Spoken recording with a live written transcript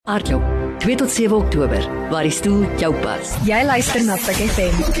Hardloop 2 tot 7 Oktober, waar die stoel jou pas. Jy luister na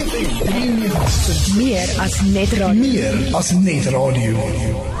PUKfm. Meer as net radio.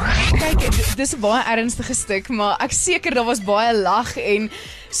 Kyk, dis 'n baie ernstige stuk, maar ek seker daar was baie lag en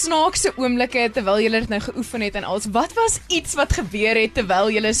snaakse oomblikke terwyl julle dit nou geoefen het en als. Wat was iets wat gebeur het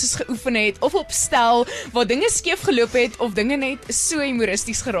terwyl julle soos geoefen het of op stel waar dinge skeef geloop het of dinge net so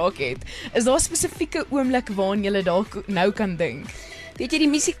humoristies geraak het? Is daar 'n spesifieke oomblik waaraan julle dalk nou kan dink? Weet jy,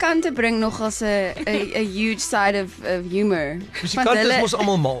 die musikante bring nogals 'n huge side of humor. Musikante is mos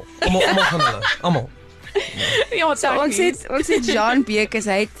almal mal. Almal van hulle. Almal. Ja, So ons het Jean Bekes,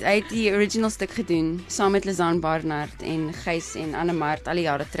 hy het die original stuk gedoen saam met Lizanne Barnard en Gys en Annemart al die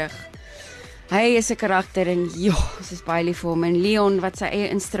jare terug. Hy is 'n karakter en ons is baie lief vir hom, en Leon wat sy eie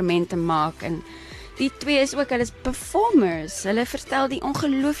instrumente maak, en die twee is ook, hulle is performers. Hulle vertel die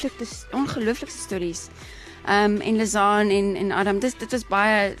ongelooflikste stories. En Lizanne en Adam, dit was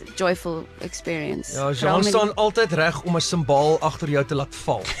baie joyful experience. Ja, Jean staan altyd reg om 'n simbaal agter jou te laat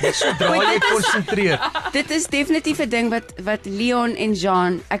val. Net sodra jy konsentreer. Dit is definitief 'n ding wat Leon en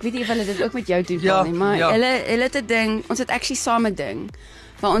Jean, ek weet nie of hulle dit ook met jou doen, Ja, Paul, nie, maar ja. hulle het 'n ding, ons het actually saam 'n ding,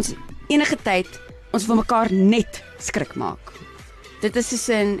 waar ons enige tyd, ons wil mekaar net skrik maak. Dit is soos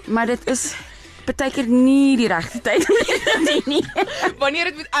maar dit is partykeer nie die regte tyd om dit te doen nie. Wanneer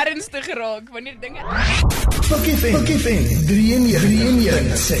dit met ernstig geraak, wanneer dinge... PUKfm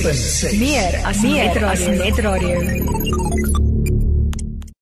 93.6. Meer as net radio.